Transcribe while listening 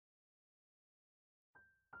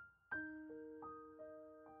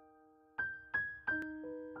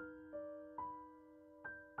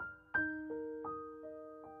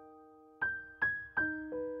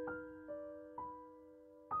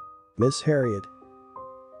Miss Harriet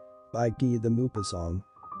by Guy de Maupassant,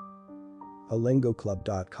 a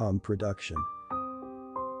lingoclub.com production.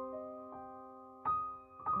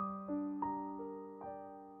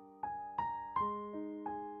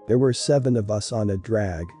 There were 7 of us on a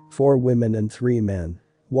drag, 4 women and 3 men.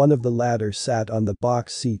 One of the latter sat on the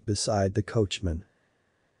box seat beside the coachman.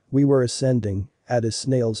 We were ascending, at a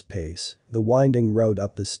snail's pace, the winding road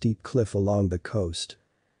up the steep cliff along the coast.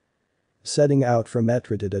 Setting out from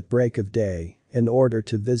Etretat at break of day, in order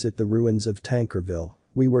to visit the ruins of Tankerville,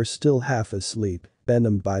 we were still half asleep,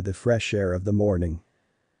 benumbed by the fresh air of the morning.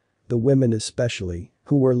 The women especially,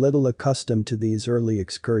 who were little accustomed to these early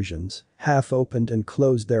excursions, half opened and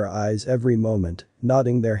closed their eyes every moment,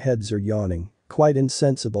 nodding their heads or yawning, quite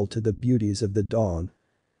insensible to the beauties of the dawn.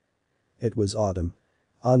 It was autumn.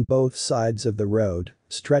 On both sides of the road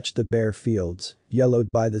stretched the bare fields, yellowed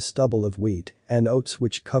by the stubble of wheat and oats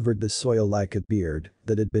which covered the soil like a beard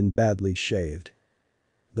that had been badly shaved.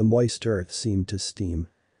 The moist earth seemed to steam.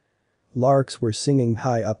 Larks were singing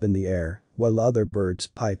high up in the air, while other birds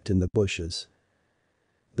piped in the bushes.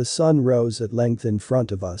 The sun rose at length in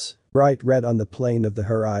front of us, bright red on the plane of the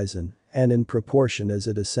horizon, and in proportion as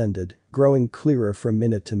it ascended, growing clearer from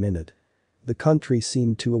minute to minute. The country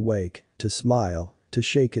seemed to awake, to smile, to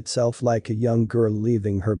shake itself like a young girl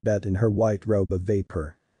leaving her bed in her white robe of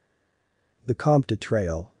vapor. The Comte de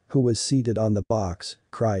Trail, who was seated on the box,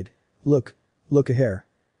 cried, "Look! Look ahere!"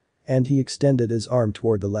 And he extended his arm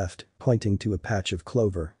toward the left, pointing to a patch of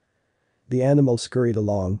clover. The animal scurried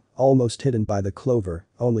along, almost hidden by the clover,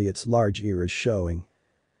 only its large ears showing.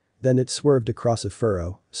 Then it swerved across a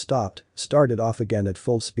furrow, stopped, started off again at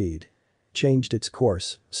full speed. Changed its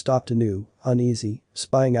course, stopped anew, uneasy,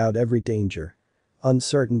 spying out every danger.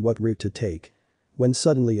 Uncertain what route to take. When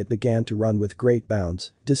suddenly it began to run with great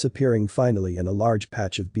bounds, disappearing finally in a large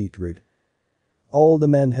patch of beetroot. All the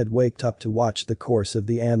men had waked up to watch the course of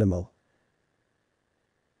the animal.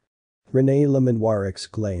 René Lemanoir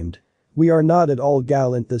exclaimed, "We are not at all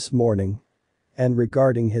gallant this morning." And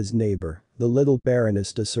regarding his neighbor, the little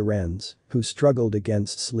Baroness de Sorens, who struggled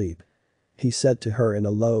against sleep, he said to her in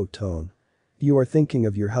a low tone, "You are thinking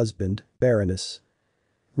of your husband, Baroness.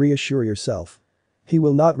 Reassure yourself. He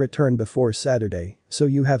will not return before Saturday, so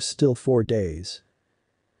you have still 4 days."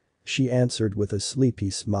 She answered with a sleepy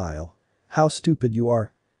smile, "How stupid you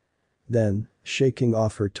are." Then, shaking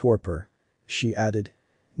off her torpor, she added,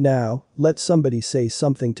 "Now, let somebody say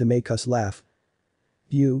something to make us laugh.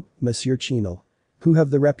 You, Monsieur Chenal, who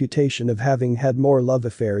have the reputation of having had more love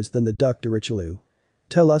affairs than the Duc de Richelieu.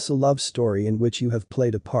 Tell us a love story in which you have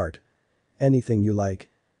played a part. Anything you like."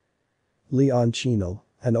 Leon Chenal,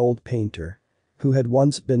 an old painter, who had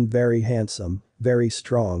once been very handsome, very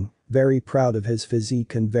strong, very proud of his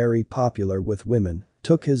physique and very popular with women,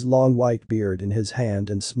 took his long white beard in his hand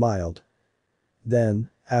and smiled. Then,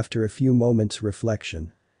 after a few moments'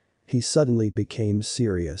 reflection, he suddenly became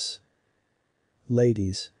serious.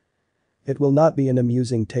 "Ladies. It will not be an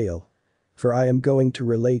amusing tale. For I am going to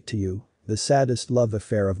relate to you the saddest love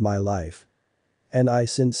affair of my life. And I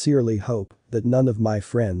sincerely hope that none of my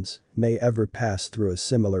friends may ever pass through a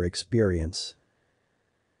similar experience."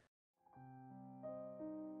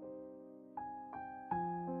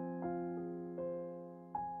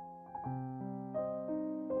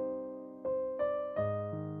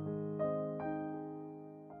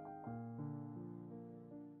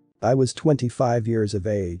 I was 25 years of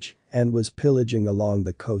age and was pillaging along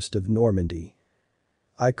the coast of Normandy.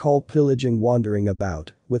 I call pillaging wandering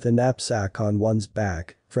about, with a knapsack on one's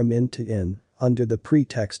back, from inn to inn, under the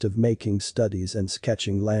pretext of making studies and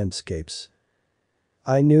sketching landscapes.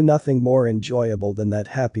 I knew nothing more enjoyable than that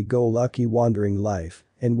happy-go-lucky wandering life,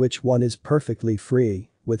 in which one is perfectly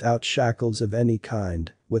free, without shackles of any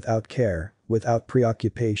kind, without care, without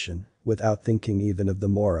preoccupation, without thinking even of the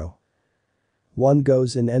morrow. One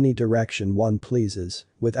goes in any direction one pleases,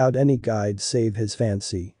 without any guide save his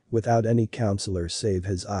fancy, without any counselor save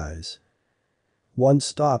his eyes. One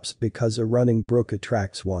stops because a running brook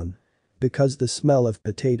attracts one, because the smell of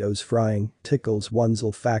potatoes frying tickles one's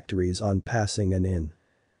olfactories on passing an inn.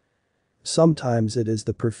 Sometimes it is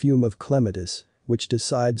the perfume of clematis which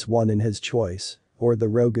decides one in his choice, or the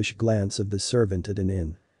roguish glance of the servant at an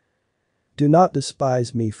inn. Do not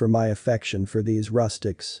despise me for my affection for these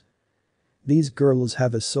rustics. These girls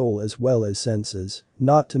have a soul as well as senses,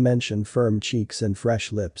 not to mention firm cheeks and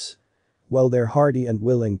fresh lips. While their hearty and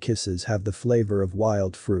willing kisses have the flavor of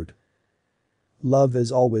wild fruit. Love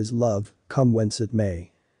is always love, come whence it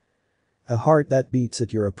may. A heart that beats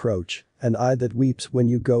at your approach, an eye that weeps when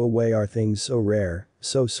you go away are things so rare,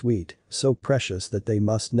 so sweet, so precious that they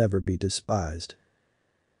must never be despised.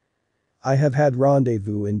 I have had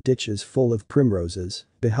rendezvous in ditches full of primroses,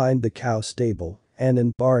 behind the cow stable, and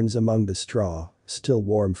in barns among the straw, still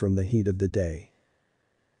warm from the heat of the day.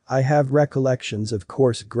 I have recollections of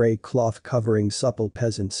coarse grey cloth covering supple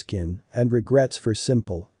peasant skin and regrets for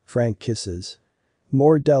simple, frank kisses.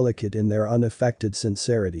 More delicate in their unaffected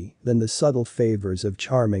sincerity than the subtle favors of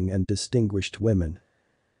charming and distinguished women.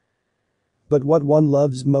 But what one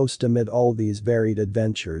loves most amid all these varied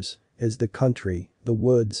adventures is the country, the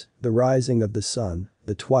woods, the rising of the sun,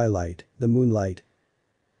 the twilight, the moonlight.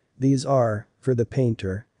 These are, for the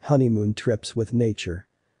painter, honeymoon trips with nature.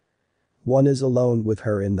 One is alone with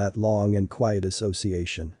her in that long and quiet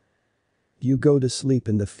association. You go to sleep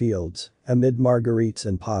in the fields, amid marguerites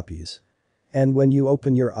and poppies. And when you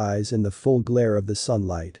open your eyes in the full glare of the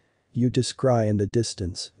sunlight, you descry in the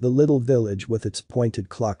distance the little village with its pointed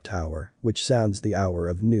clock tower, which sounds the hour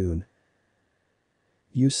of noon.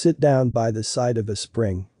 You sit down by the side of a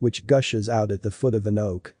spring, which gushes out at the foot of an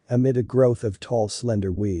oak, amid a growth of tall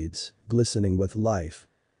slender weeds, glistening with life.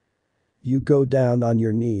 You go down on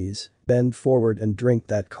your knees, bend forward and drink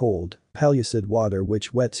that cold, pellucid water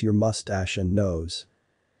which wets your mustache and nose.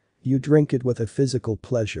 You drink it with a physical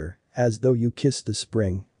pleasure, as though you kissed the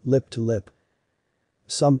spring, lip to lip.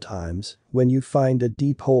 Sometimes, when you find a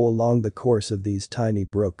deep hole along the course of these tiny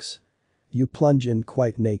brooks, you plunge in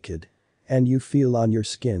quite naked. And you feel on your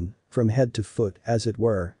skin, from head to foot as it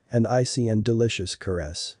were, an icy and delicious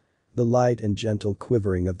caress. The light and gentle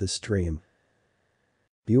quivering of the stream.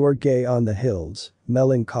 You are gay on the hills,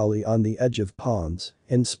 melancholy on the edge of ponds,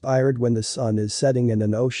 inspired when the sun is setting in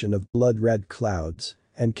an ocean of blood-red clouds,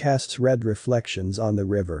 and casts red reflections on the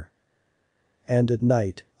river. And at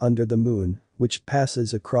night, under the moon, which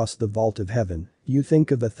passes across the vault of heaven, you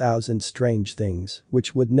think of 1,000 strange things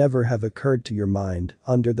which would never have occurred to your mind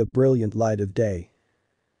under the brilliant light of day.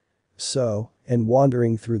 So, in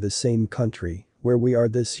wandering through the same country, where we are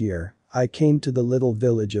this year, I came to the little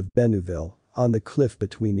village of Bénouville, on the cliff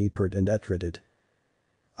between Ypres and Etretat.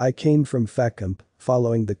 I came from Fécamp,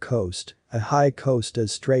 following the coast, a high coast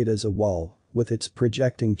as straight as a wall, with its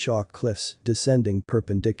projecting chalk cliffs descending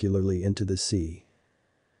perpendicularly into the sea.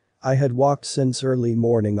 I had walked since early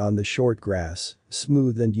morning on the short grass,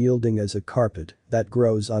 smooth and yielding as a carpet that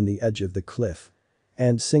grows on the edge of the cliff.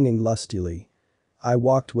 And singing lustily. I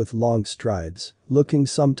walked with long strides, looking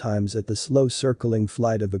sometimes at the slow circling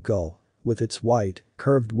flight of a gull, with its white,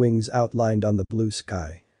 curved wings outlined on the blue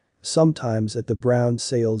sky. Sometimes at the brown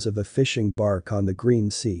sails of a fishing bark on the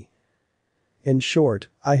green sea. In short,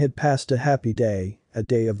 I had passed a happy day, a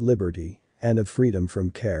day of liberty, and of freedom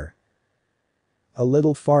from care. A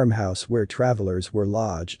little farmhouse where travelers were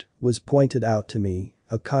lodged was pointed out to me,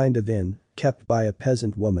 a kind of inn, kept by a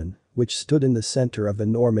peasant woman, which stood in the center of a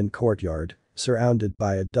Norman courtyard, surrounded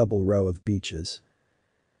by a double row of beeches.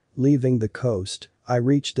 Leaving the coast, I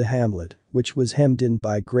reached the hamlet, which was hemmed in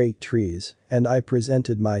by great trees, and I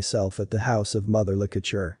presented myself at the house of Mother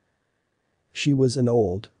Lecouture. She was an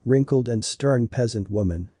old, wrinkled and stern peasant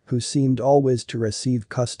woman, who seemed always to receive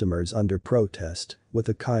customers under protest, with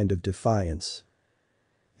a kind of defiance.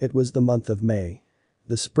 It was the month of May.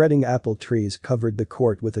 The spreading apple trees covered the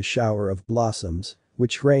court with a shower of blossoms,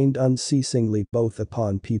 which rained unceasingly both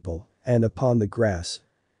upon people and upon the grass.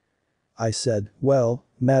 I said, "Well,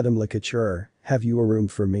 Madame Lecouture, have you a room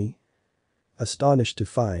for me?" Astonished to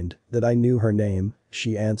find that I knew her name,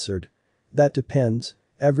 she answered, "That depends,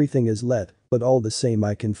 everything is let, but all the same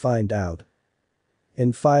I can find out."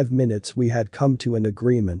 In 5 minutes we had come to an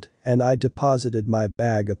agreement, and I deposited my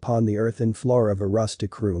bag upon the earthen floor of a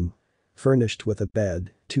rustic room. Furnished with a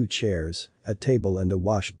bed, 2 chairs, a table and a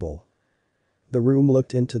washbowl. The room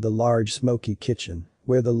looked into the large smoky kitchen,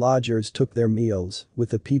 where the lodgers took their meals with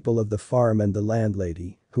the people of the farm and the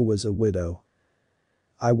landlady, who was a widow.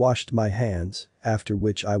 I washed my hands, after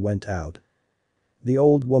which I went out. The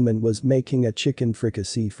old woman was making a chicken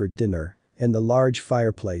fricassee for dinner, in the large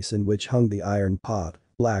fireplace in which hung the iron pot,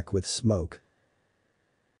 black with smoke.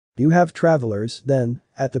 "You have travelers, then,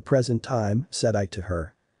 at the present time?" said I to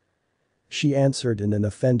her. She answered in an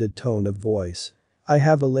offended tone of voice, "I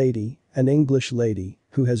have a lady, an English lady,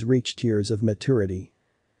 who has reached years of maturity.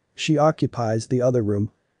 She occupies the other room."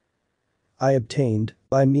 I obtained,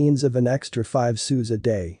 by means of an extra 5 sous a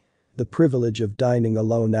day, the privilege of dining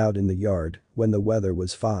alone out in the yard, when the weather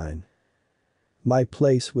was fine. My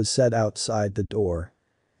place was set outside the door.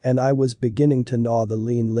 And I was beginning to gnaw the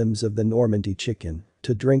lean limbs of the Normandy chicken,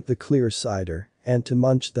 to drink the clear cider, and to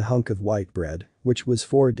munch the hunk of white bread, which was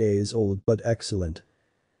 4 days old but excellent.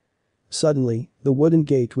 Suddenly, the wooden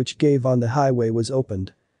gate which gave on the highway was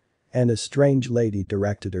opened. And a strange lady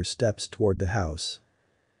directed her steps toward the house.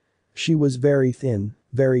 She was very thin,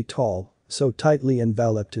 very tall, so tightly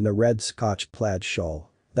enveloped in a red Scotch plaid shawl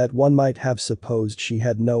that one might have supposed she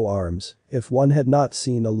had no arms if one had not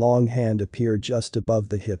seen a long hand appear just above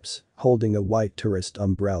the hips, holding a white tourist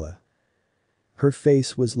umbrella. Her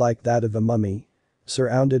face was like that of a mummy,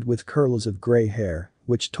 surrounded with curls of grey hair,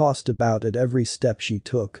 which tossed about at every step she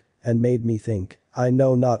took, and made me think, I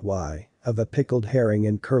know not why, of a pickled herring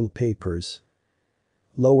in curl papers.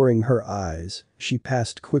 Lowering her eyes, she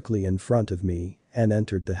passed quickly in front of me and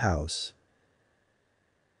entered the house.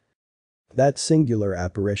 That singular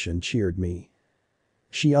apparition cheered me.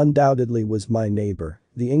 She undoubtedly was my neighbor,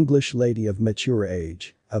 the English lady of mature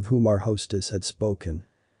age, of whom our hostess had spoken.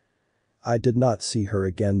 I did not see her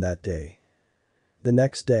again that day. The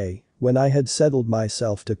next day, when I had settled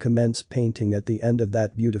myself to commence painting at the end of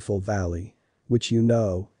that beautiful valley, which you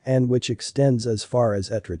know, and which extends as far as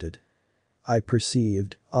Etretat, I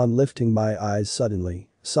perceived, on lifting my eyes suddenly,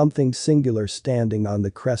 something singular standing on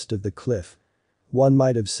the crest of the cliff. One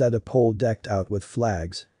might have said a pole decked out with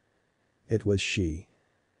flags. It was she.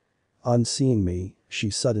 On seeing me, she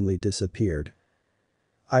suddenly disappeared.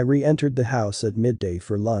 I re-entered the house at midday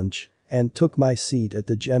for lunch and took my seat at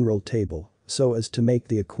the general table so as to make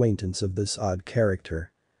the acquaintance of this odd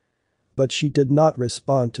character. But she did not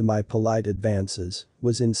respond to my polite advances,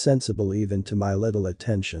 was insensible even to my little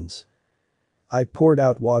attentions. I poured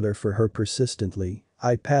out water for her persistently,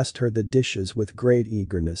 I passed her the dishes with great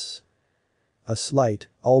eagerness. A slight,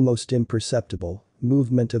 almost imperceptible,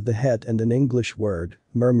 movement of the head and an English word,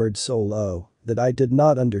 murmured so low that I did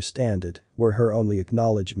not understand it, were her only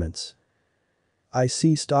acknowledgements. I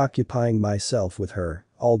ceased occupying myself with her,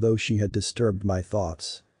 although she had disturbed my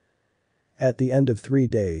thoughts. At the end of 3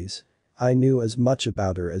 days, I knew as much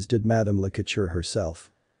about her as did Madame Lecouture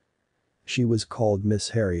herself. She was called Miss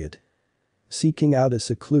Harriet. Seeking out a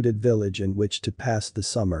secluded village in which to pass the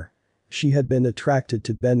summer, she had been attracted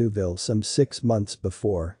to Bénouville some 6 months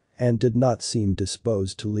before and did not seem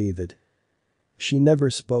disposed to leave it. She never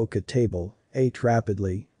spoke at table, ate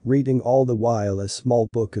rapidly, reading all the while a small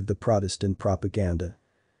book of the Protestant propaganda.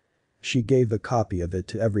 She gave a copy of it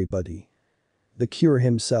to everybody. The cure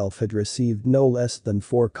himself had received no less than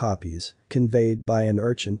 4 copies, conveyed by an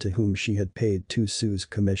urchin to whom she had paid 2 sous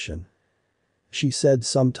commission. She said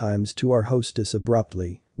sometimes to our hostess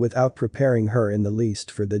abruptly, without preparing her in the least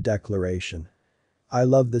for the declaration, "I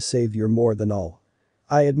love the Saviour more than all.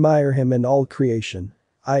 I admire him in all creation.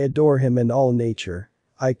 I adore him in all nature.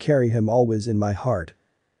 I carry him always in my heart."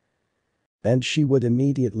 And she would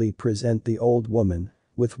immediately present the old woman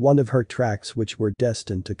with one of her tracts which were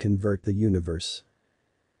destined to convert the universe.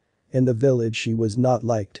 In the village she was not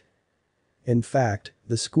liked. In fact,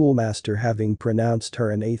 the schoolmaster having pronounced her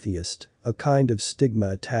an atheist, a kind of stigma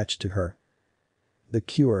attached to her. The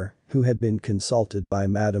cure, who had been consulted by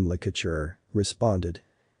Madame Lecouture, responded,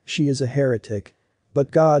 "She is a heretic.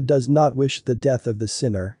 But God does not wish the death of the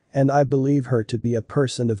sinner, and I believe her to be a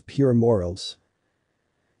person of pure morals."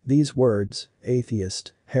 These words,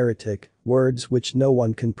 atheist, heretic, words which no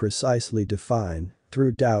one can precisely define,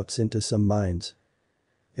 threw doubts into some minds.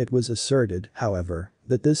 It was asserted, however,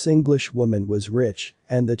 that this English woman was rich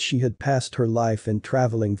and that she had passed her life in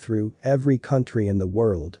traveling through every country in the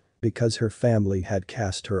world because her family had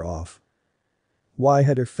cast her off. Why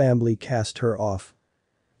had her family cast her off?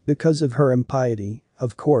 Because of her impiety,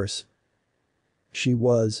 of course. She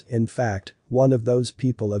was, in fact, one of those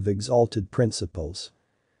people of exalted principles.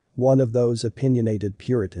 One of those opinionated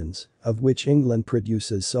Puritans, of which England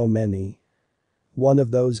produces so many. One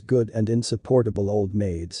of those good and insupportable old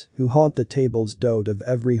maids who haunt the tables d'hôte of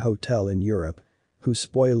every hotel in Europe, who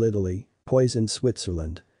spoil Italy, poison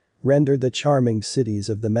Switzerland, render the charming cities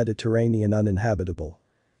of the Mediterranean uninhabitable,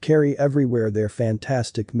 carry everywhere their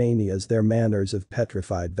fantastic manias, their manners of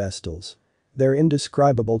petrified vestals, their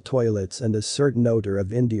indescribable toilets and a certain odor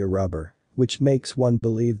of India rubber, which makes one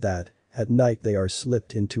believe that, at night they are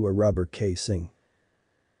slipped into a rubber casing.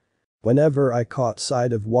 Whenever I caught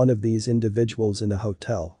sight of one of these individuals in a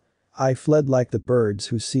hotel, I fled like the birds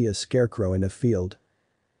who see a scarecrow in a field.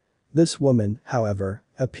 This woman, however,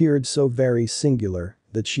 appeared so very singular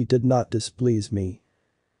that she did not displease me.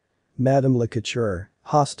 Madame Lecouture,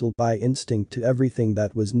 hostile by instinct to everything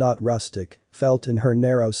that was not rustic, felt in her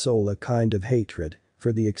narrow soul a kind of hatred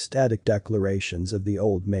for the ecstatic declarations of the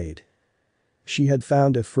old maid. She had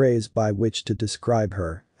found a phrase by which to describe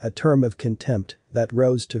her, a term of contempt that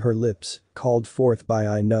rose to her lips, called forth by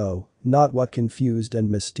I know not what confused and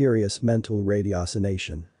mysterious mental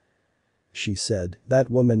ratiocination. She said, "That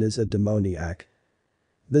woman is a demoniac."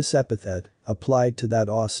 This epithet, applied to that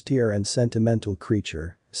austere and sentimental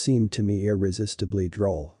creature, seemed to me irresistibly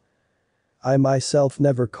droll. I myself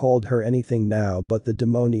never called her anything now but the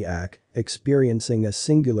demoniac, experiencing a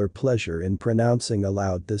singular pleasure in pronouncing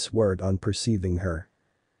aloud this word on perceiving her.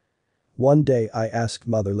 One day I asked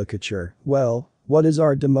Mother Licature, "Well, what is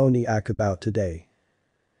our demoniac about today?"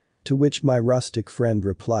 To which my rustic friend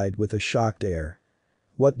replied with a shocked air.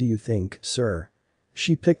 "What do you think, sir?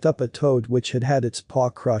 She picked up a toad which had had its paw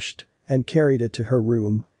crushed and carried it to her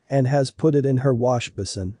room and has put it in her wash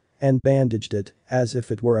basin and bandaged it as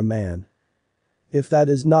if it were a man. If that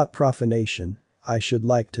is not profanation, I should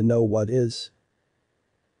like to know what is."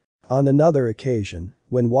 On another occasion,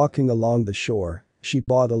 when walking along the shore, she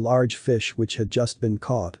bought a large fish which had just been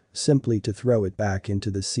caught, simply to throw it back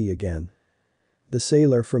into the sea again. The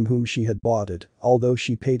sailor from whom she had bought it, although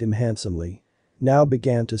she paid him handsomely, now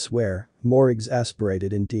began to swear, more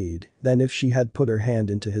exasperated indeed than if she had put her hand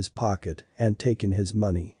into his pocket and taken his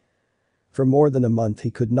money. For more than a month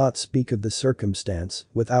he could not speak of the circumstance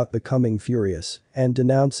without becoming furious and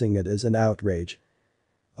denouncing it as an outrage.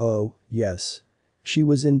 Oh, yes. She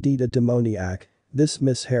was indeed a demoniac, this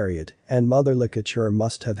Miss Harriet, and Mother Licature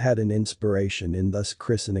must have had an inspiration in thus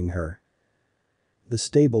christening her. The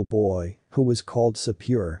stable boy, who was called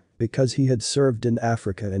Sapure because he had served in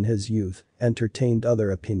Africa in his youth, entertained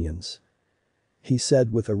other opinions. He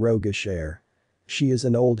said with a roguish air, "She is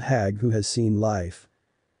an old hag who has seen life.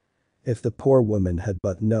 If the poor woman had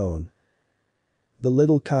but known." The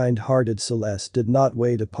little kind-hearted Celeste did not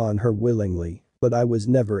wait upon her willingly, but I was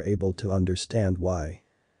never able to understand why.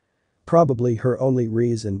 Probably her only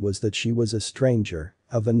reason was that she was a stranger,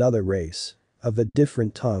 of another race, of a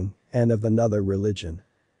different tongue, and of another religion.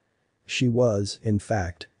 She was, in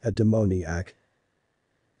fact, a demoniac.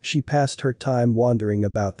 She passed her time wandering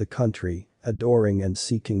about the country, adoring and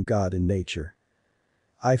seeking God in nature.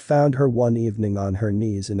 I found her one evening on her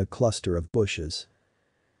knees in a cluster of bushes.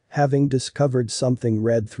 Having discovered something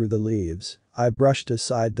red through the leaves, I brushed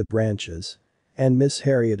aside the branches. And Miss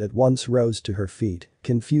Harriet at once rose to her feet,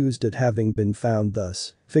 confused at having been found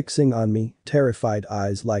thus, fixing on me terrified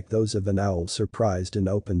eyes like those of an owl surprised in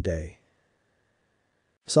open day.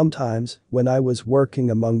 Sometimes, when I was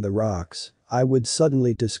working among the rocks, I would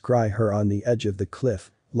suddenly descry her on the edge of the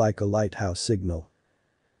cliff, like a lighthouse signal.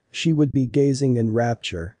 She would be gazing in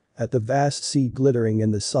rapture at the vast sea glittering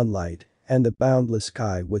in the sunlight and the boundless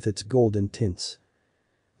sky with its golden tints.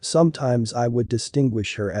 Sometimes I would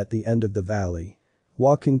distinguish her at the end of the valley,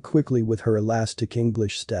 walking quickly with her elastic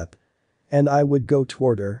English step. And I would go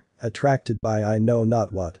toward her, attracted by I know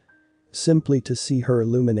not what. Simply to see her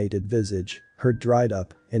illuminated visage, her dried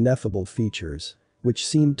up, ineffable features, which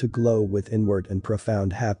seemed to glow with inward and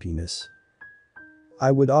profound happiness.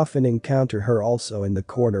 I would often encounter her also in the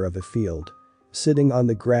corner of a field, sitting on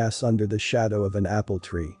the grass under the shadow of an apple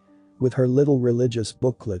tree, with her little religious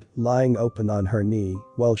booklet lying open on her knee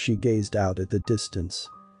while she gazed out at the distance.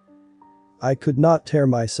 I could not tear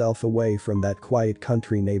myself away from that quiet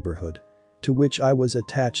country neighborhood, to which I was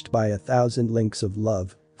attached by 1,000 links of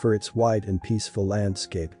love, for its wide and peaceful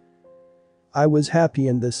landscape. I was happy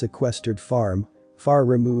in this sequestered farm, far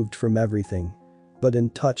removed from everything, but in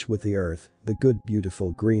touch with the earth, the good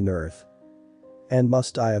beautiful green earth. And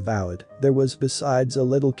must I avow it, there was besides a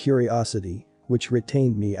little curiosity which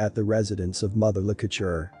retained me at the residence of Mother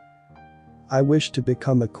Licature. I wished to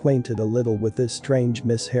become acquainted a little with this strange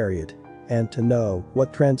Miss Harriet, and to know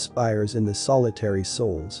what transpires in the solitary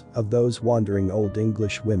souls of those wandering old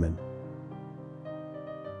English women.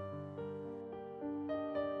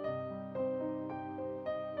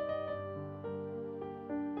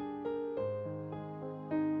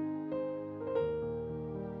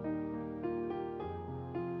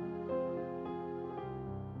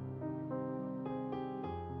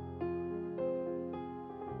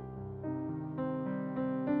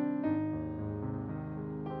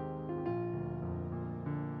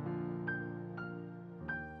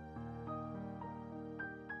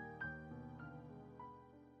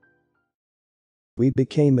 We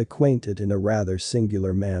became acquainted in a rather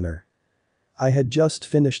singular manner. I had just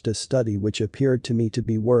finished a study which appeared to me to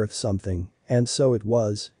be worth something, and so it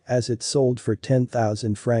was, as it sold for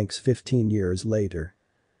 10,000 francs 15 years later.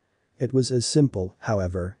 It was as simple,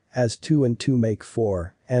 however, as 2 and 2 make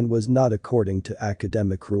 4, and was not according to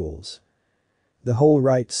academic rules. The whole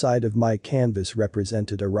right side of my canvas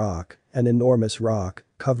represented a rock, an enormous rock,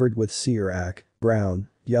 covered with cerac, brown,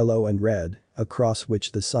 yellow and red, across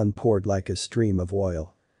which the sun poured like a stream of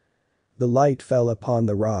oil. The light fell upon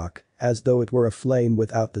the rock, as though it were a flame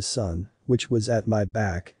without the sun, which was at my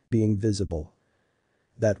back, being visible.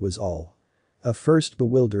 That was all. A first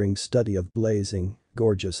bewildering study of blazing,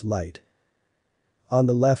 gorgeous light. On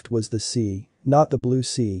the left was the sea, not the blue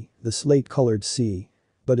sea, the slate-colored sea,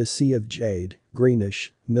 but a sea of jade,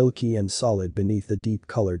 greenish, milky and solid beneath the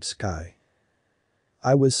deep-colored sky.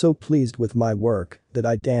 I was so pleased with my work that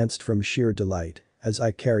I danced from sheer delight as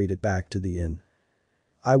I carried it back to the inn.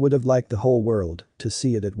 I would have liked the whole world to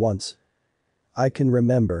see it at once. I can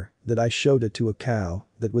remember that I showed it to a cow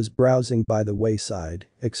that was browsing by the wayside,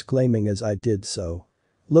 exclaiming as I did so,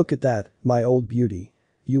 "Look at that, my old beauty.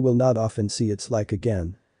 You will not often see its like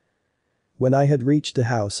again." When I had reached the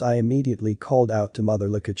house I immediately called out to Mother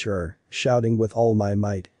Licature, shouting with all my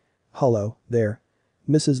might, "Hullo, there.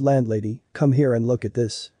 Mrs. Landlady, come here and look at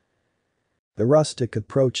this." The rustic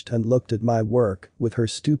approached and looked at my work with her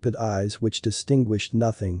stupid eyes which distinguished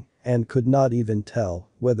nothing and could not even tell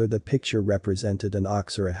whether the picture represented an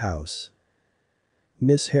ox or a house.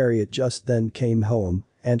 Miss Harriet just then came home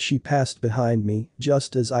and she passed behind me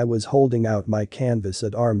just as I was holding out my canvas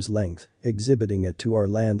at arm's length, exhibiting it to our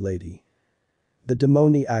landlady. The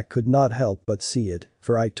demoniac could not help but see it,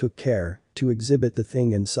 for I took care to exhibit the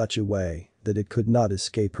thing in such a way that it could not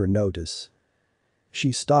escape her notice.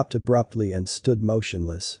 She stopped abruptly and stood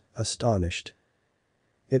motionless, astonished.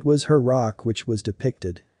 It was her rock which was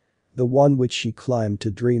depicted. The one which she climbed to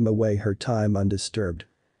dream away her time undisturbed.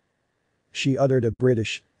 She uttered a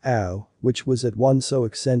British "ow," which was at once so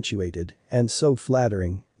accentuated and so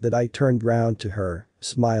flattering that I turned round to her,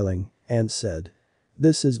 smiling, and said,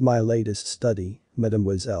 "This is my latest study,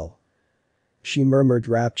 mademoiselle." She murmured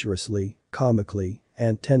rapturously, comically,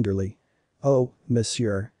 and tenderly, "Oh,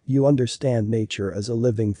 monsieur, you understand nature as a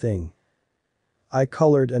living thing." I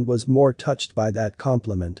colored and was more touched by that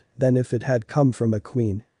compliment than if it had come from a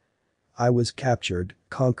queen. I was captured,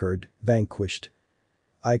 conquered, vanquished.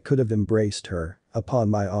 I could have embraced her, upon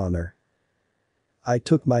my honor. I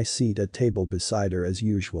took my seat at table beside her as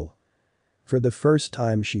usual. For the first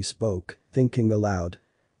time she spoke, thinking aloud,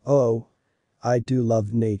 "Oh, I do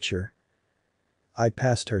love nature." I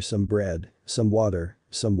passed her some bread, some water,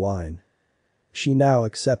 some wine. She now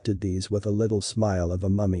accepted these with a little smile of a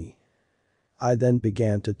mummy. I then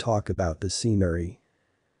began to talk about the scenery.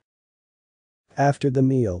 After the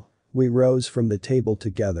meal, we rose from the table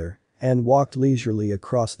together and walked leisurely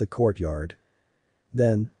across the courtyard.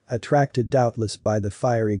 Then, attracted doubtless by the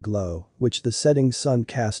fiery glow which the setting sun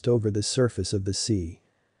cast over the surface of the sea,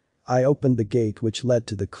 I opened the gate which led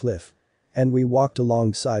to the cliff, and we walked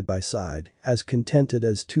along side by side, as contented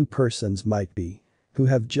as two persons might be, who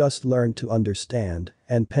have just learned to understand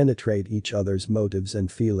and penetrate each other's motives and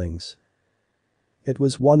feelings. It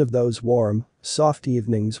was one of those warm, soft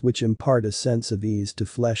evenings which impart a sense of ease to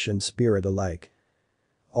flesh and spirit alike.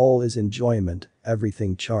 All is enjoyment,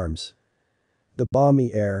 everything charms. The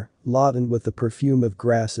balmy air, laden with the perfume of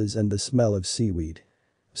grasses and the smell of seaweed,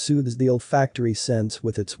 soothes the olfactory sense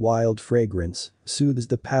with its wild fragrance, soothes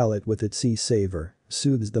the palate with its sea savor,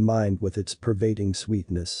 soothes the mind with its pervading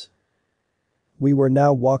sweetness. We were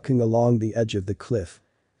now walking along the edge of the cliff,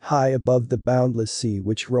 high above the boundless sea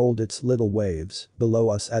which rolled its little waves below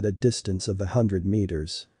us at a distance of 100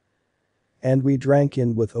 meters. And we drank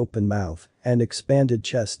in with open mouth and expanded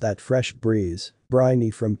chest that fresh breeze, briny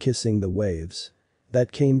from kissing the waves,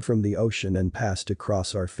 that came from the ocean and passed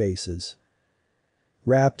across our faces.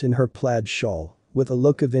 Wrapped in her plaid shawl, with a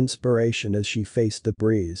look of inspiration as she faced the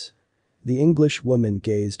breeze, the English woman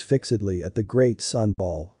gazed fixedly at the great sun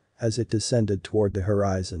ball as it descended toward the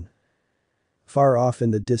horizon. Far off in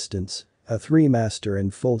the distance, a three-master in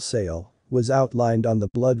full sail was outlined on the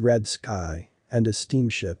blood-red sky, and a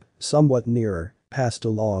steamship, somewhat nearer, passed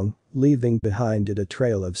along, leaving behind it a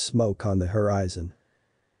trail of smoke on the horizon.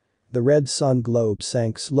 The red sun globe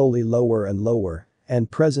sank slowly lower and lower, and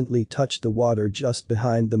presently touched the water just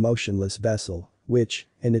behind the motionless vessel, which,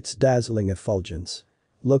 in its dazzling effulgence,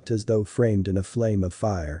 looked as though framed in a flame of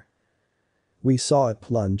fire. We saw it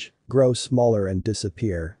plunge, grow smaller and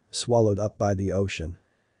disappear, swallowed up by the ocean.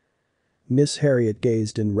 Miss Harriet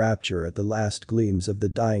gazed in rapture at the last gleams of the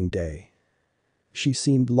dying day. She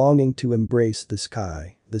seemed longing to embrace the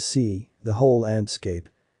sky, the sea, the whole landscape.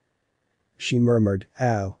 She murmured,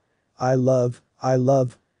 "Ow. I love.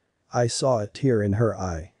 I saw a tear in her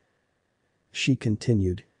eye." She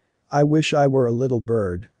continued, "I wish I were a little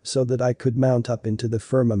bird so that I could mount up into the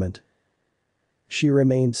firmament." She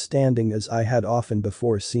remained standing as I had often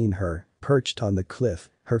before seen her, perched on the cliff,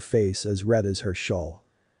 her face as red as her shawl.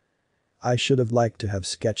 I should have liked to have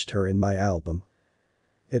sketched her in my album.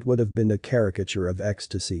 It would have been a caricature of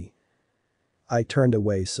ecstasy. I turned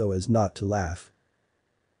away so as not to laugh.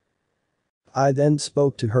 I then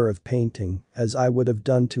spoke to her of painting, as I would have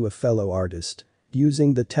done to a fellow artist,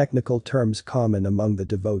 using the technical terms common among the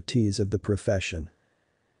devotees of the profession.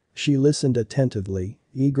 She listened attentively,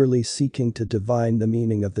 eagerly seeking to divine the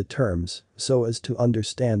meaning of the terms so as to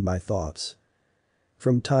understand my thoughts.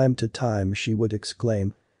 From time to time she would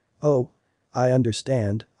exclaim, "Oh, I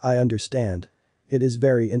understand, I understand. It is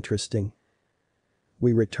very interesting."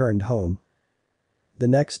 We returned home. The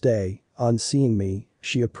next day, on seeing me,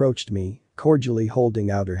 she approached me, cordially holding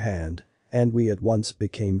out her hand, and we at once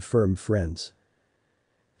became firm friends.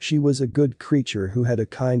 She was a good creature who had a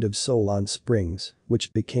kind of soul on springs,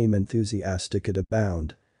 which became enthusiastic at a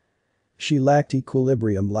bound. She lacked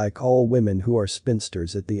equilibrium like all women who are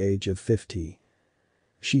spinsters at the age of 50.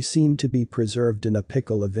 She seemed to be preserved in a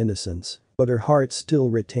pickle of innocence, but her heart still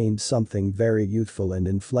retained something very youthful and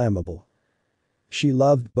inflammable. She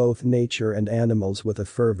loved both nature and animals with a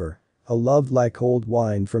fervor, a love like old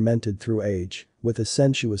wine fermented through age, with a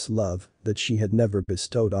sensuous love that she had never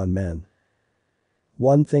bestowed on men.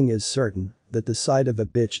 One thing is certain, that the sight of a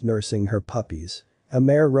bitch nursing her puppies, a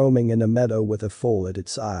mare roaming in a meadow with a foal at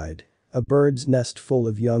its side, a bird's nest full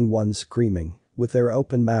of young ones screaming, with their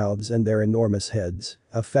open mouths and their enormous heads,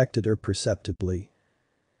 affected her perceptibly.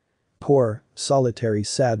 Poor, solitary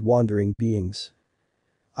sad wandering beings.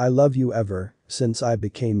 I love you ever, since I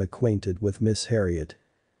became acquainted with Miss Harriet.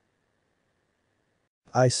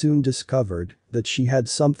 I soon discovered that she had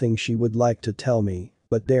something she would like to tell me,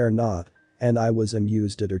 but dare not, and I was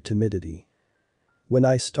amused at her timidity. When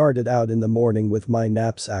I started out in the morning with my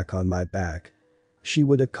knapsack on my back, she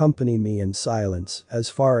would accompany me in silence as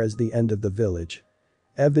far as the end of the village,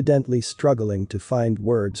 evidently struggling to find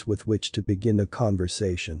words with which to begin a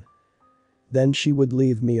conversation. Then she would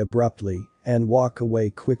leave me abruptly and walk away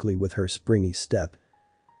quickly with her springy step.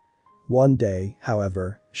 One day,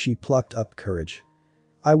 however, she plucked up courage.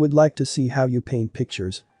 "I would like to see how you paint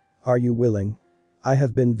pictures. Are you willing? I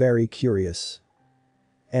have been very curious."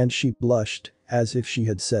 And she blushed, as if she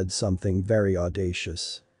had said something very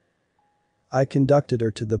audacious. I conducted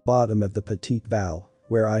her to the bottom of the Petite Val,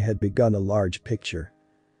 where I had begun a large picture.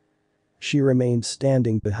 She remained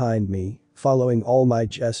standing behind me, following all my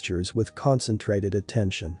gestures with concentrated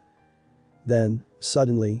attention. Then,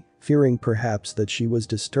 suddenly, fearing perhaps that she was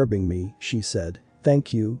disturbing me, she said,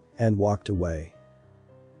 "Thank you," and walked away.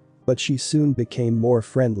 But she soon became more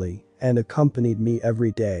friendly and accompanied me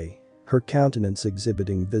every day, her countenance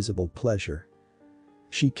exhibiting visible pleasure.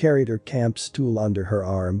 She carried her camp stool under her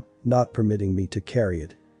arm, not permitting me to carry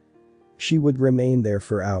it. She would remain there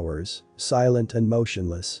for hours, silent and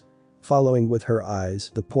motionless, following with her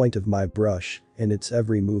eyes the point of my brush in its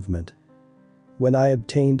every movement. When I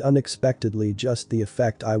obtained unexpectedly just the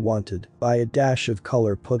effect I wanted by a dash of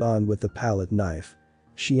color put on with the palette knife,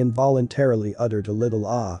 she involuntarily uttered a little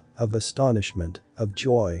ah of astonishment, of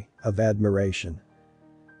joy, of admiration.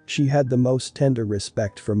 She had the most tender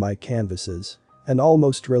respect for my canvases, an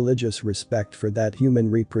almost religious respect for that human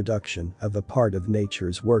reproduction of a part of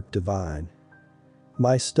nature's work divine.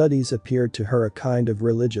 My studies appeared to her a kind of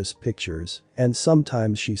religious pictures, and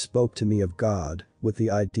sometimes she spoke to me of God, with the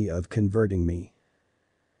idea of converting me.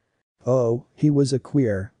 Oh, he was a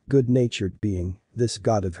queer, good-natured being, this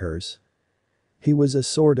God of hers. He was a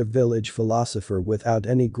sort of village philosopher without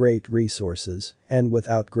any great resources and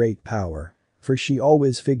without great power, for she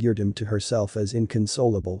always figured him to herself as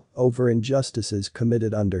inconsolable over injustices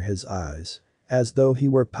committed under his eyes, as though he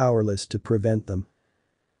were powerless to prevent them.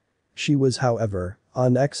 She was, however,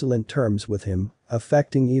 on excellent terms with him,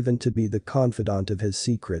 affecting even to be the confidant of his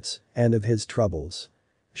secrets and of his troubles.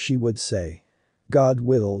 She would say, "God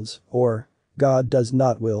wills," or "God does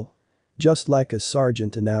not will," just like a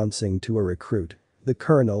sergeant announcing to a recruit, "The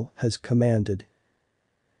colonel has commanded."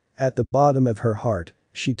 At the bottom of her heart,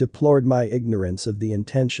 she deplored my ignorance of the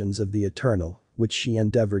intentions of the Eternal, which she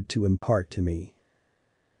endeavored to impart to me.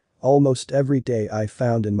 Almost every day I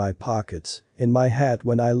found in my pockets, in my hat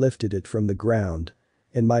when I lifted it from the ground,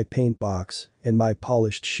 in my paint box, in my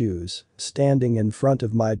polished shoes, standing in front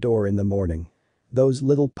of my door in the morning, those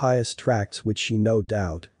little pious tracts which she no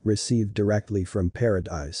doubt received directly from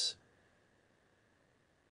paradise.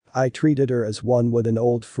 I treated her as one would an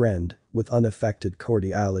old friend, with unaffected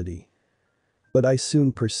cordiality. But I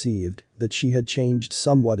soon perceived that she had changed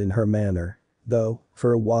somewhat in her manner, though,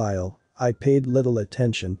 for a while, I paid little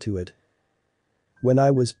attention to it. When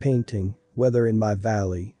I was painting, whether in my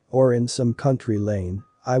valley or in some country lane,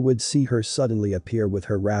 I would see her suddenly appear with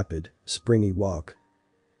her rapid, springy walk.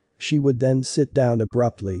 She would then sit down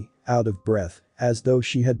abruptly, out of breath, as though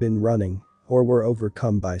she had been running or were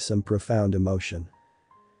overcome by some profound emotion.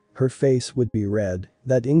 Her face would be red,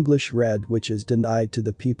 that English red which is denied to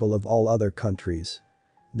the people of all other countries.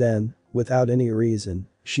 Then, without any reason,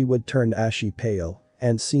 she would turn ashy pale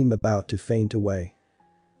and seem about to faint away.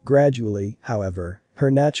 Gradually, however, Her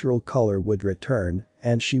natural color would return,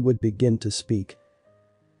 and she would begin to speak.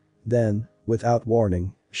 Then, without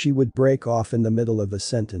warning, she would break off in the middle of a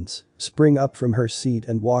sentence, spring up from her seat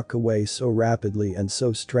and walk away so rapidly and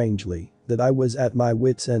so strangely that I was at my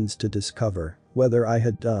wits' ends to discover whether I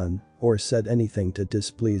had done or said anything to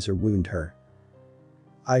displease or wound her.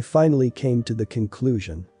 I finally came to the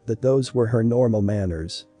conclusion that those were her normal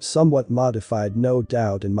manners, somewhat modified no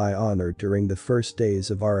doubt in my honor during the first days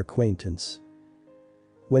of our acquaintance.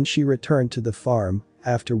 When she returned to the farm,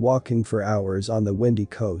 after walking for hours on the windy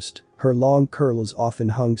coast, her long curls often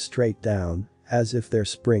hung straight down, as if their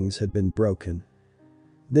springs had been broken.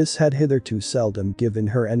 This had hitherto seldom given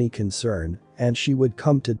her any concern, and she would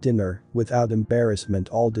come to dinner without embarrassment,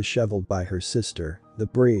 all disheveled by her sister, the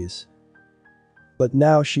breeze. But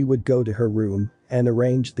now she would go to her room and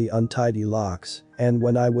arrange the untidy locks, and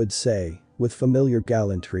when I would say, with familiar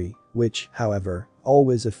gallantry, which, however,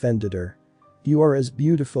 always offended her, "You are as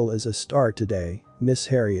beautiful as a star today, Miss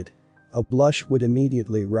Harriet," a blush would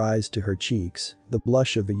immediately rise to her cheeks, the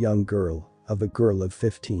blush of a young girl, of a girl of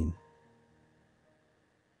 15.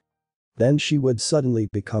 Then she would suddenly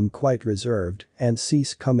become quite reserved and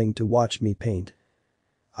cease coming to watch me paint.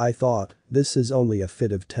 I thought, this is only a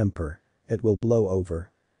fit of temper, it will blow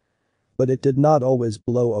over. But it did not always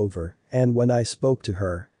blow over, and when I spoke to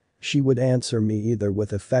her, she would answer me either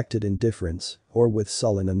with affected indifference or with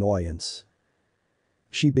sullen annoyance.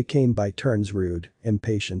 She became by turns rude,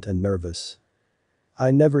 impatient and nervous.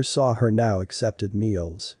 I never saw her now except at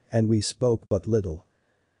meals, and we spoke but little.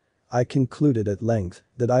 I concluded at length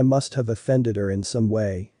that I must have offended her in some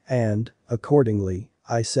way, and, accordingly,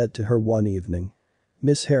 I said to her one evening,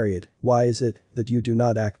 "Miss Harriet, why is it that you do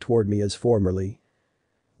not act toward me as formerly?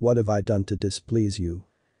 What have I done to displease you?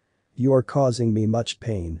 You are causing me much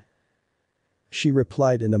pain." She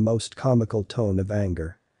replied in a most comical tone of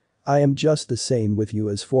anger, "I am just the same with you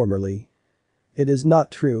as formerly." "It is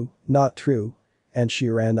not true, not true," and she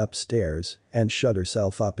ran upstairs and shut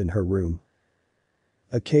herself up in her room.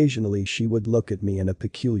 Occasionally she would look at me in a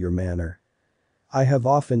peculiar manner. I have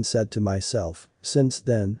often said to myself, since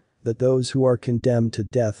then, that those who are condemned to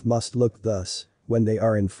death must look thus when they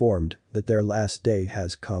are informed that their last day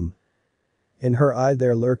has come. In her eye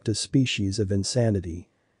there lurked a species of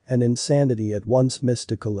insanity, an insanity at once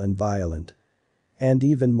mystical and violent. And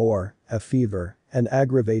even more, a fever, an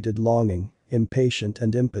aggravated longing, impatient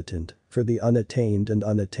and impotent, for the unattained and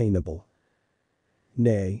unattainable.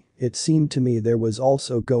 Nay, it seemed to me there was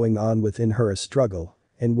also going on within her a struggle,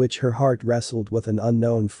 in which her heart wrestled with an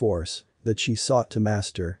unknown force that she sought to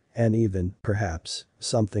master, and even, perhaps,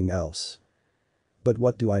 something else. But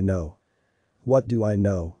what do I know? What do I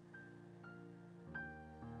know?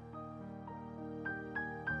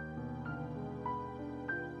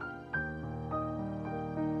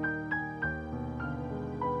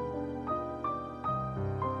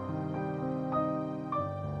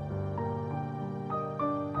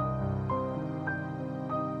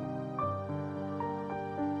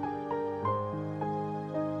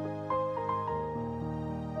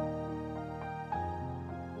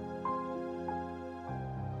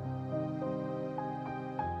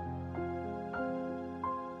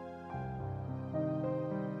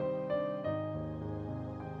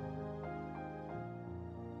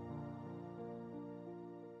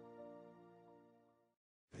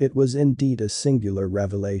 It was indeed a singular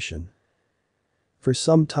revelation. For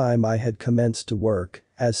some time I had commenced to work,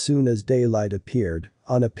 as soon as daylight appeared,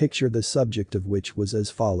 on a picture the subject of which was as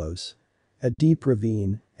follows. A deep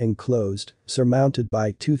ravine, enclosed, surmounted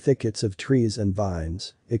by 2 thickets of trees and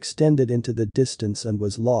vines, extended into the distance and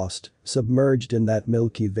was lost, submerged in that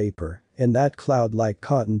milky vapor, in that cloud-like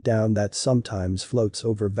cotton down that sometimes floats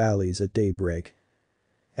over valleys at daybreak.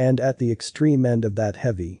 And at the extreme end of that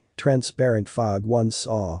heavy, transparent fog one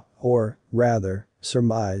saw, or, rather,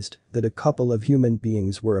 surmised, that a couple of human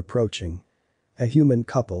beings were approaching. A human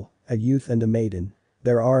couple, a youth and a maiden,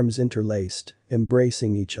 their arms interlaced,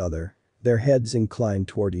 embracing each other, their heads inclined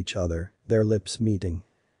toward each other, their lips meeting.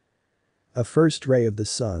 A first ray of the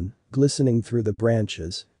sun, glistening through the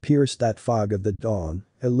branches, pierced that fog of the dawn,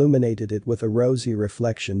 illuminated it with a rosy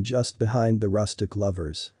reflection just behind the rustic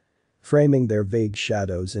lovers, framing their vague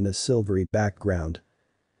shadows in a silvery background.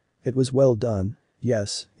 It was well done,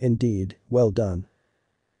 yes, indeed, well done.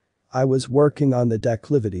 I was working on the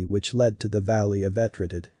declivity which led to the valley of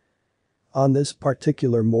Etretat. On this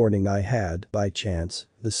particular morning I had, by chance,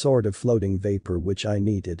 the sort of floating vapor which I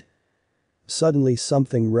needed. Suddenly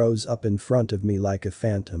something rose up in front of me like a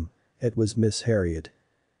phantom, it was Miss Harriet.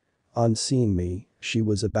 On seeing me, she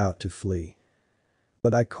was about to flee.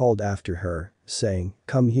 But I called after her, saying,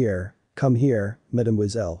 come here,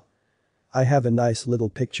 mademoiselle." I have a nice little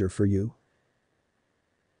picture for you."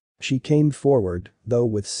 She came forward, though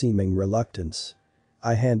with seeming reluctance.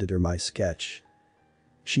 I handed her my sketch.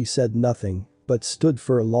 She said nothing, but stood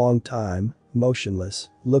for a long time, motionless,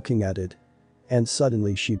 looking at it. And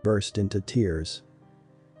suddenly she burst into tears.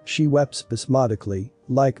 She wept spasmodically,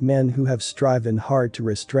 like men who have striven hard to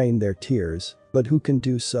restrain their tears, but who can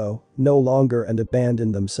do so no longer and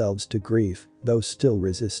abandon themselves to grief, though still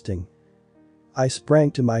resisting. I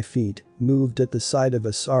sprang to my feet, moved at the sight of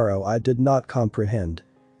a sorrow I did not comprehend.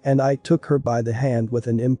 And I took her by the hand with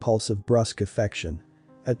an impulse of brusque affection.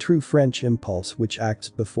 A true French impulse which acts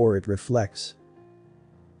before it reflects.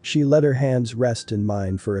 She let her hands rest in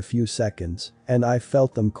mine for a few seconds, and I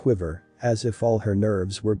felt them quiver, as if all her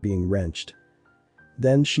nerves were being wrenched.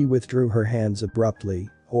 Then she withdrew her hands abruptly,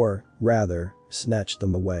 or, rather, snatched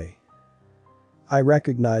them away. I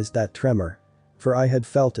recognized that tremor. For I had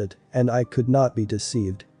felt it, and I could not be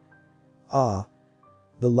deceived. Ah!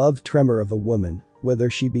 The love tremor of a woman, whether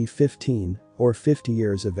she be 15 or 50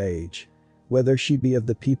 years of age. Whether she be of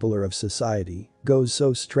the people or of society, goes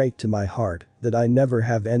so straight to my heart that I never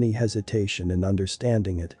have any hesitation in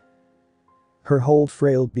understanding it. Her whole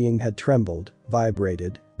frail being had trembled,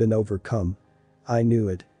 vibrated, been overcome. I knew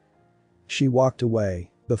it. She walked away,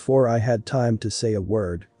 before I had time to say a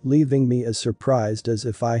word, leaving me as surprised as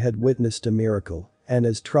if I had witnessed a miracle, and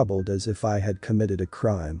as troubled as if I had committed a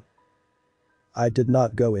crime. I did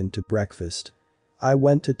not go in to breakfast. I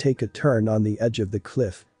went to take a turn on the edge of the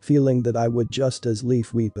cliff, feeling that I would just as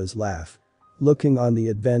lief weep as laugh. Looking on the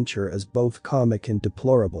adventure as both comic and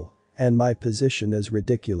deplorable, and my position as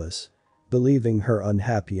ridiculous. Believing her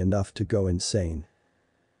unhappy enough to go insane.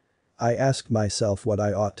 I asked myself what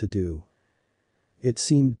I ought to do. It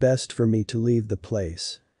seemed best for me to leave the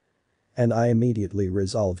place. And I immediately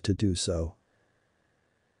resolved to do so.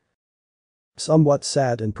 Somewhat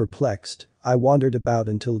sad and perplexed, I wandered about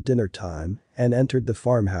until dinner time and entered the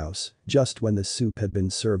farmhouse just when the soup had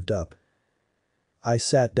been served up. I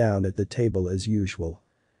sat down at the table as usual.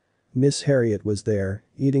 Miss Harriet was there,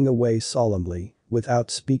 eating away solemnly,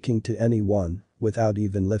 without speaking to anyone, without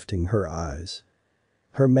even lifting her eyes.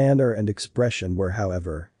 Her manner and expression were,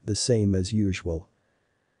 however, the same as usual.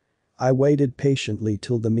 I waited patiently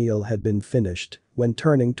till the meal had been finished, when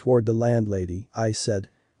turning toward the landlady, I said,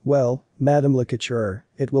 "Well, Madame la Couture,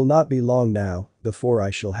 it will not be long now before I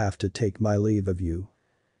shall have to take my leave of you."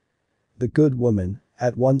 The good woman,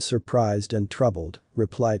 at once surprised and troubled,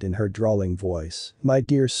 replied in her drawling voice, "My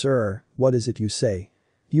dear sir, what is it you say?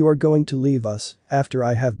 You are going to leave us, after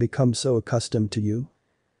I have become so accustomed to you?"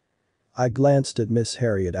 I glanced at Miss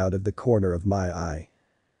Harriet out of the corner of my eye.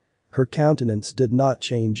 Her countenance did not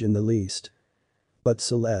change in the least. But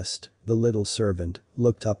Celeste, the little servant,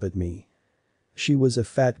 looked up at me. She was a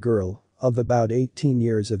fat girl, of about 18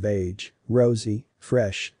 years of age, rosy,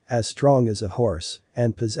 fresh, as strong as a horse,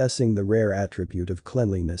 and possessing the rare attribute of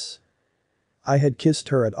cleanliness. I had kissed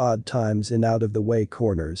her at odd times in out-of-the-way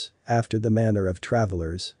corners, after the manner of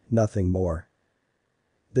travelers, nothing more.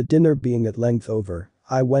 The dinner being at length over,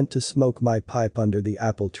 I went to smoke my pipe under the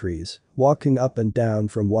apple trees, walking up and down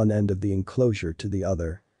from one end of the enclosure to the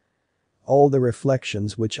other. All the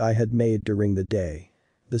reflections which I had made during the day.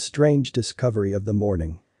 The strange discovery of the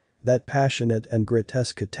morning. That passionate and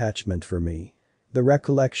grotesque attachment for me. The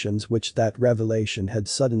recollections which that revelation had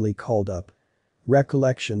suddenly called up.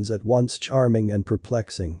 Recollections at once charming and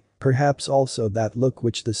perplexing, perhaps also that look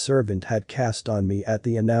which the servant had cast on me at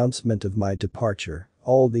the announcement of my departure,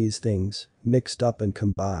 all these things, mixed up and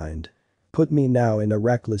combined, put me now in a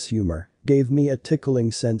reckless humor, gave me a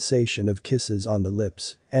tickling sensation of kisses on the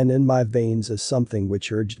lips, and in my veins a something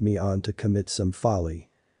which urged me on to commit some folly.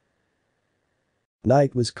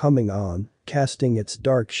 Night was coming on, casting its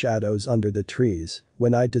dark shadows under the trees,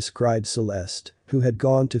 when I descried Celeste, who had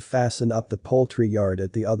gone to fasten up the poultry yard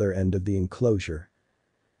at the other end of the enclosure.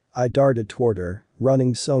 I darted toward her,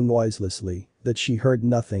 running so noiselessly that she heard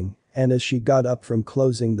nothing, and as she got up from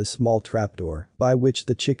closing the small trapdoor by which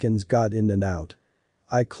the chickens got in and out,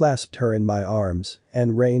 I clasped her in my arms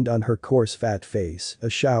and rained on her coarse fat face a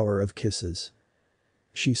shower of kisses.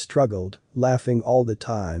 She struggled, laughing all the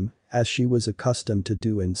time, as she was accustomed to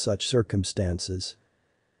do in such circumstances.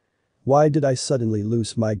 Why did I suddenly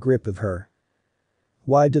loose my grip of her?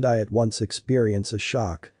 Why did I at once experience a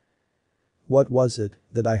shock? What was it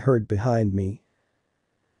that I heard behind me?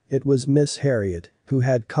 It was Miss Harriet, who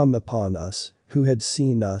had come upon us, who had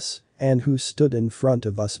seen us, and who stood in front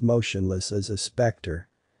of us motionless as a spectre.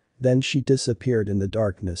 Then she disappeared in the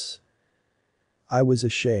darkness. I was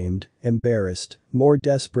ashamed, embarrassed, more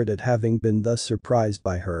desperate at having been thus surprised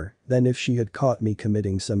by her than if she had caught me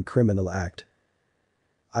committing some criminal act.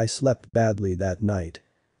 I slept badly that night.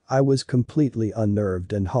 I was completely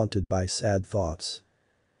unnerved and haunted by sad thoughts.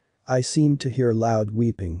 I seemed to hear loud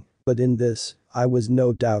weeping, but in this, I was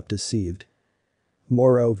no doubt deceived.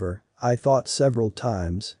 Moreover, I thought several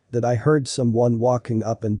times that I heard someone walking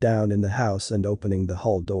up and down in the house and opening the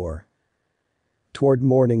hall door. Toward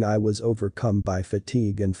morning I was overcome by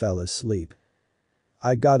fatigue and fell asleep.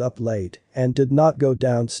 I got up late and did not go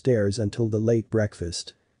downstairs until the late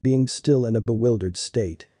breakfast, being still in a bewildered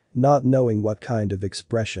state, not knowing what kind of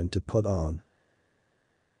expression to put on.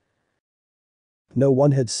 No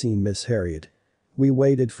one had seen Miss Harriet. We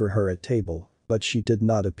waited for her at table, but she did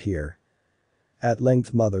not appear. At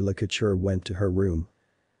length Mother Lecouture went to her room.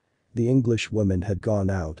 The Englishwoman had gone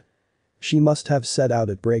out. She must have set out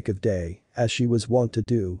at break of day, as she was wont to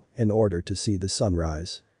do, in order to see the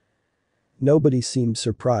sunrise. Nobody seemed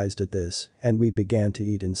surprised at this, and we began to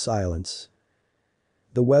eat in silence.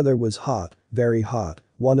 The weather was hot, very hot,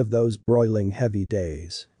 one of those broiling heavy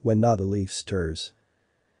days, when not a leaf stirs.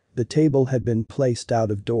 The table had been placed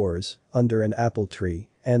out of doors, under an apple tree,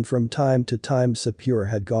 and from time to time Sapeur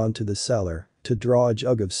had gone to the cellar, to draw a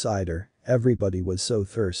jug of cider, everybody was so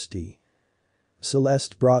thirsty.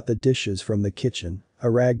 Celeste brought the dishes from the kitchen, a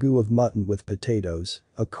ragout of mutton with potatoes,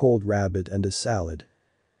 a cold rabbit and a salad.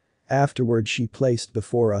 Afterward she placed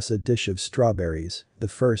before us a dish of strawberries, the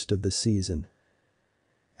first of the season.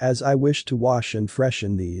 As I wished to wash and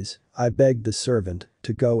freshen these, I begged the servant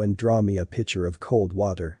to go and draw me a pitcher of cold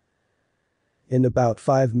water. In about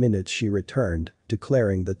 5 minutes she returned,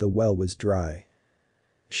 declaring that the well was dry.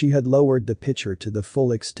 She had lowered the pitcher to the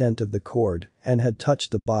full extent of the cord and had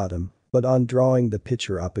touched the bottom, but on drawing the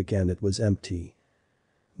pitcher up again it was empty.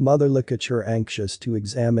 Mother Lecouture, anxious to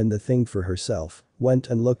examine the thing for herself, went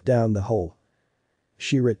and looked down the hole.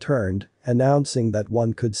 She returned, announcing that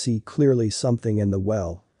one could see clearly something in the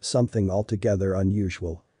well, something altogether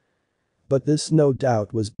unusual. But this no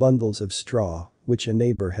doubt was bundles of straw, which a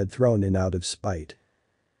neighbor had thrown in out of spite.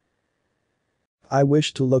 I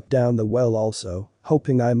wished to look down the well also,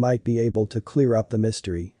 hoping I might be able to clear up the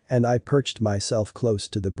mystery, and I perched myself close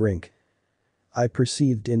to the brink. I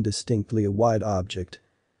perceived indistinctly a white object.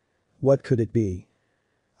 What could it be?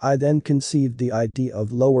 I then conceived the idea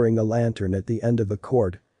of lowering a lantern at the end of a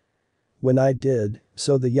cord. When I did,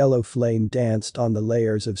 so the yellow flame danced on the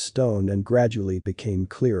layers of stone and gradually became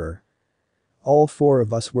clearer. All four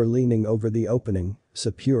of us were leaning over the opening,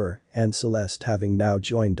 Sapeur and Celeste having now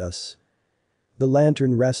joined us. The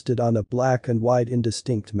lantern rested on a black and white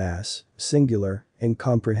indistinct mass, singular,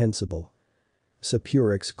 incomprehensible.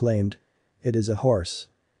 Sapeur exclaimed. "It is a horse.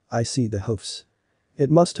 I see the hoofs. It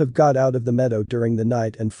must have got out of the meadow during the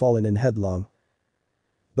night and fallen in headlong."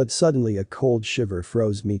 But suddenly a cold shiver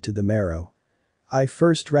froze me to the marrow. I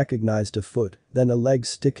first recognized a foot, then a leg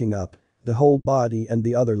sticking up, the whole body and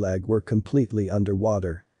the other leg were completely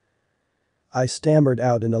underwater. I stammered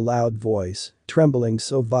out in a loud voice, trembling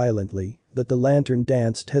so violently that the lantern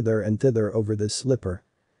danced hither and thither over the slipper.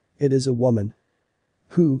 "It is a woman.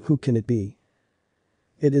 Who can it be?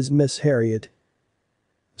 It is Miss Harriet."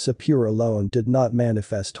 Sapeur alone did not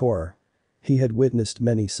manifest horror. He had witnessed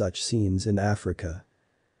many such scenes in Africa.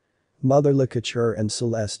 Mother Lecouture and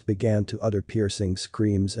Celeste began to utter piercing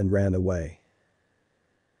screams and ran away.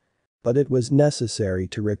 But it was necessary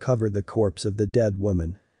to recover the corpse of the dead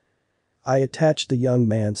woman. I attached the young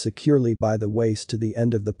man securely by the waist to the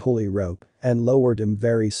end of the pulley rope and lowered him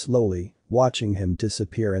very slowly, watching him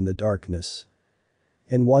disappear in the darkness.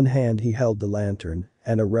 In one hand he held the lantern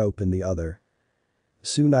and a rope in the other.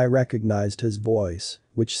 Soon I recognized his voice,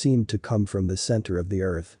 which seemed to come from the center of the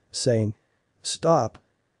earth, saying, "Stop."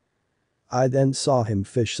 I then saw him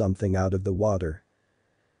fish something out of the water.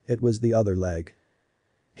 It was the other leg.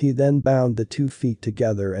 He then bound the 2 feet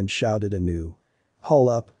together and shouted anew, "Haul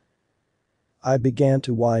up." I began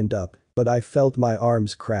to wind up, but I felt my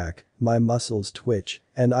arms crack, my muscles twitch,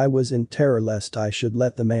 and I was in terror lest I should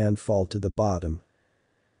let the man fall to the bottom.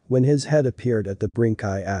 When his head appeared at the brink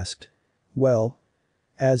I asked, "Well?"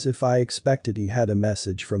 as if I expected he had a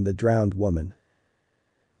message from the drowned woman.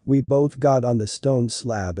 We both got on the stone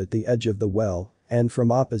slab at the edge of the well, and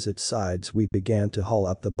from opposite sides we began to haul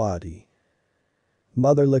up the body.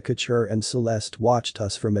 Mother Lecouture and Celeste watched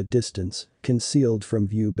us from a distance, concealed from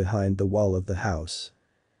view behind the wall of the house.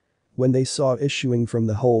 When they saw issuing from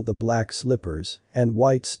the hole the black slippers and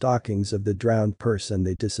white stockings of the drowned person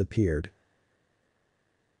they disappeared.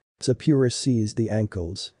 Sapeur seized the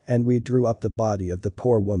ankles, and we drew up the body of the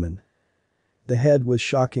poor woman. The head was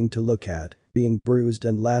shocking to look at, being bruised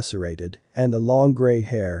and lacerated, and the long grey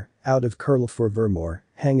hair, out of curl for vermor,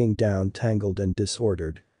 hanging down tangled and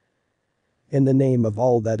disordered. "In the name of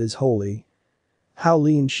all that is holy." "How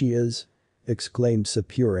lean she is!" exclaimed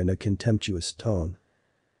Sapure in a contemptuous tone.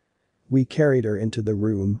 We carried her into the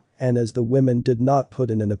room, and as the women did not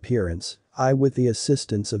put in an appearance, I, with the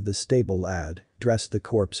assistance of the stable lad, dressed the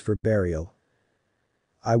corpse for burial.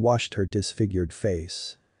 I washed her disfigured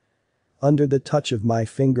face. Under the touch of my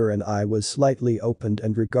finger an eye was slightly opened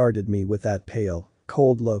and regarded me with that pale,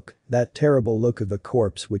 cold look, that terrible look of a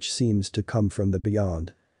corpse which seems to come from the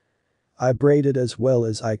beyond. I braided as well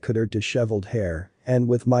as I could her disheveled hair, and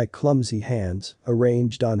with my clumsy hands,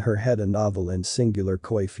 arranged on her head a novel and singular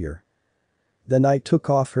coiffure. Then I took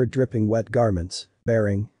off her dripping wet garments,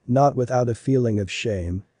 bearing, not without a feeling of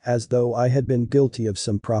shame, as though I had been guilty of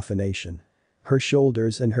some profanation, her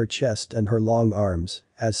shoulders and her chest and her long arms,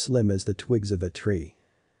 as slim as the twigs of a tree.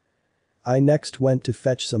 I next went to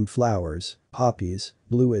fetch some flowers, poppies,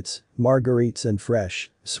 bluets, marguerites and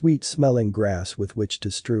fresh, sweet-smelling grass with which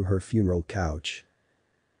to strew her funeral couch.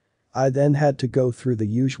 I then had to go through the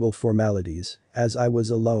usual formalities, as I was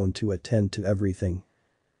alone to attend to everything.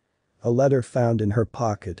 A letter found in her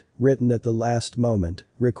pocket, written at the last moment,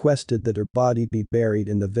 requested that her body be buried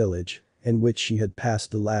in the village, in which she had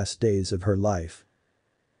passed the last days of her life.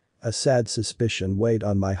 A sad suspicion weighed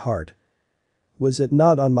on my heart. Was it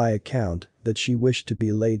not on my account that she wished to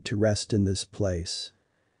be laid to rest in this place?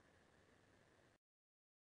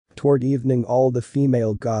 Toward evening all the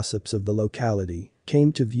female gossips of the locality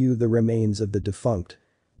came to view the remains of the defunct,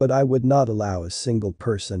 but I would not allow a single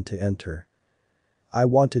person to enter. I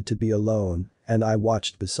wanted to be alone, and I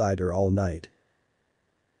watched beside her all night.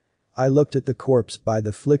 I looked at the corpse by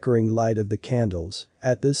the flickering light of the candles,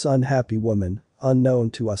 at this unhappy woman,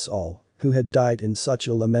 unknown to us all, who had died in such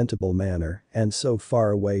a lamentable manner and so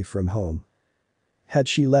far away from home. Had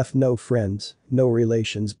she left no friends, no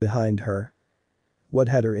relations behind her? What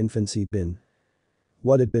had her infancy been?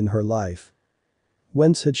 What had been her life?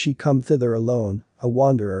 Whence had she come thither alone, a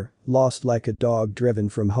wanderer, lost like a dog driven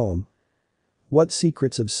from home? What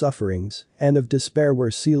secrets of sufferings and of despair were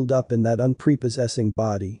sealed up in that unprepossessing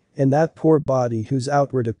body, in that poor body whose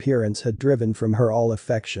outward appearance had driven from her all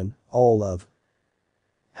affection, all love?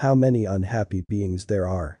 How many unhappy beings there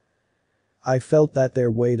are! I felt that there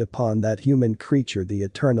weighed upon that human creature the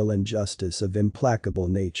eternal injustice of implacable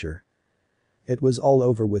nature. It was all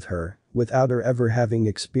over with her, without her ever having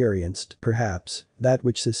experienced, perhaps, that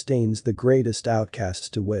which sustains the greatest outcasts,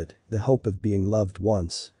 to wit, the hope of being loved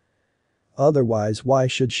once. Otherwise why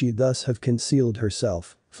should she thus have concealed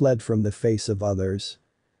herself, fled from the face of others?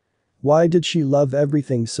 Why did she love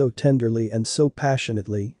everything so tenderly and so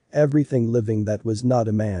passionately, everything living that was not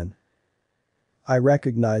a man? I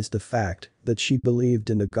recognized the fact that she believed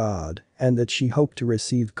in a God and that she hoped to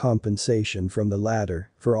receive compensation from the latter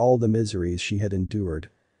for all the miseries she had endured.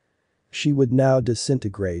 She would now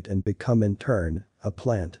disintegrate and become in turn a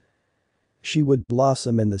plant. She would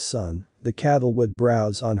blossom in the sun, the cattle would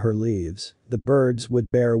browse on her leaves, the birds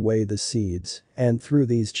would bear away the seeds, and through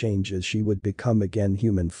these changes she would become again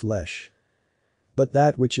human flesh. But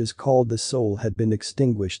that which is called the soul had been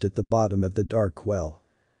extinguished at the bottom of the dark well.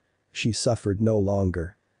 She suffered no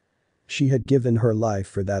longer. She had given her life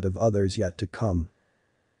for that of others yet to come.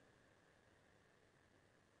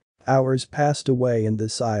 Hours passed away in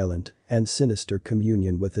this silent and sinister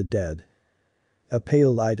communion with the dead. A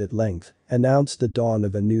pale light at length announced the dawn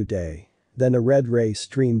of a new day, then a red ray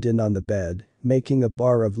streamed in on the bed, making a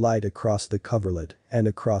bar of light across the coverlet and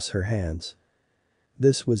across her hands.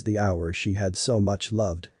 This was the hour she had so much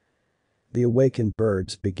loved. The awakened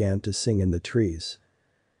birds began to sing in the trees.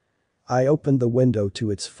 I opened the window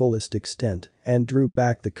to its fullest extent and drew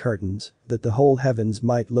back the curtains that the whole heavens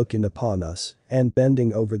might look in upon us, and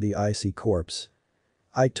bending over the icy corpse,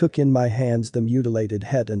 I took in my hands the mutilated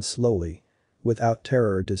head and slowly, without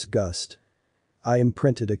terror or disgust, I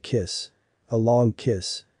imprinted a kiss, a long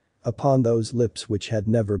kiss, upon those lips which had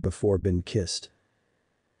never before been kissed.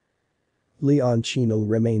 Leon Chenal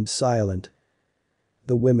remained silent.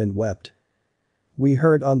 The women wept. We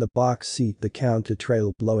heard on the box seat the Count de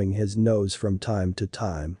Trail blowing his nose from time to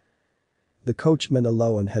time. The coachman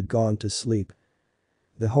alone had gone to sleep.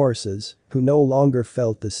 The horses, who no longer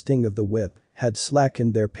felt the sting of the whip, had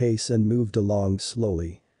slackened their pace and moved along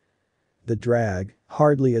slowly. The drag,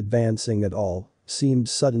 hardly advancing at all, seemed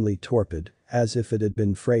suddenly torpid, as if it had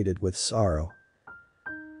been freighted with sorrow.